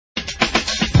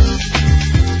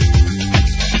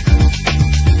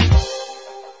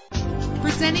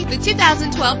Introducing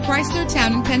the 2012 Chrysler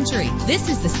Town & Country. This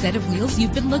is the set of wheels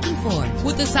you've been looking for,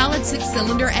 with a solid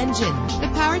 6-cylinder engine.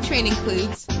 The powertrain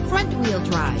includes front-wheel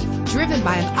drive, driven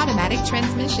by an automatic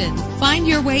transmission. Find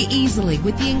your way easily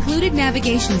with the included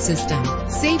navigation system.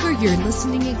 Savor your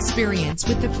listening experience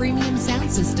with the premium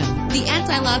sound system. The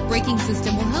anti-lock braking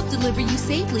system will help deliver you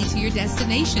safely to your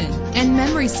destination. And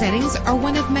memory settings are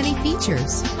one of many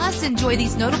features. Plus, enjoy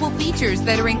these notable features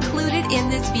that are included in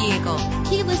this vehicle: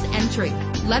 keyless entry,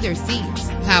 leather seats,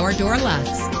 power door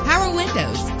locks, power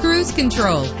windows, cruise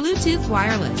control, Bluetooth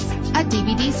wireless, a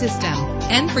DVD system.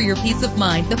 And for your peace of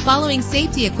mind, the following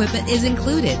safety equipment is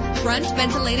included: front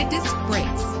ventilated disc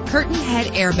brakes, curtain head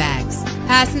airbags,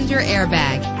 passenger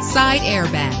airbag, side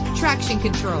airbag, traction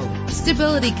control,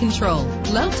 stability control,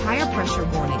 low tire pressure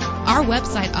warning. Our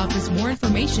website offers more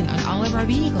information on all of our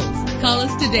vehicles. Call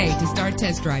us today to start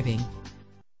test driving.